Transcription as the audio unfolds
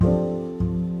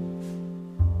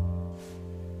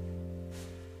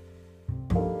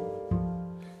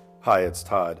Hi, it's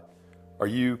Todd. Are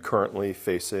you currently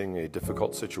facing a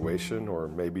difficult situation, or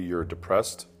maybe you're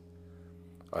depressed?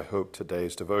 I hope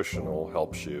today's devotional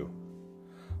helps you.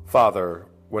 Father,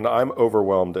 when I'm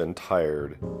overwhelmed and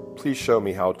tired, please show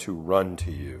me how to run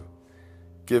to you.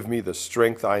 Give me the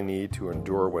strength I need to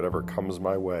endure whatever comes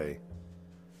my way.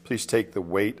 Please take the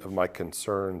weight of my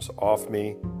concerns off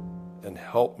me and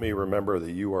help me remember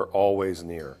that you are always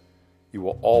near. You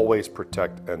will always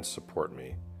protect and support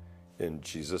me. In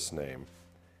Jesus' name,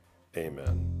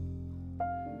 amen.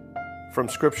 From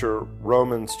Scripture,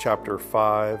 Romans chapter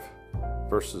 5,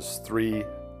 verses 3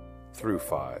 through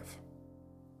 5.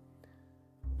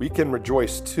 We can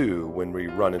rejoice too when we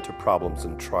run into problems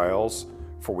and trials,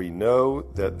 for we know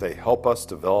that they help us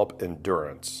develop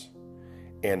endurance.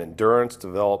 And endurance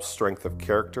develops strength of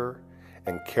character,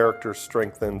 and character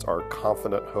strengthens our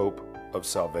confident hope of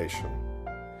salvation.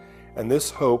 And this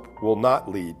hope will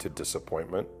not lead to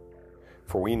disappointment,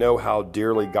 for we know how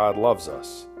dearly God loves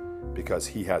us, because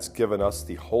He has given us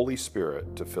the Holy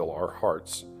Spirit to fill our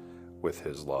hearts with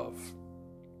His love.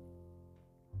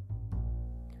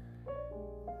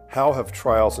 How have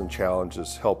trials and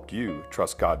challenges helped you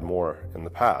trust God more in the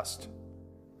past?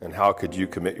 And how could you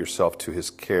commit yourself to His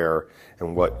care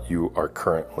in what you are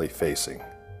currently facing?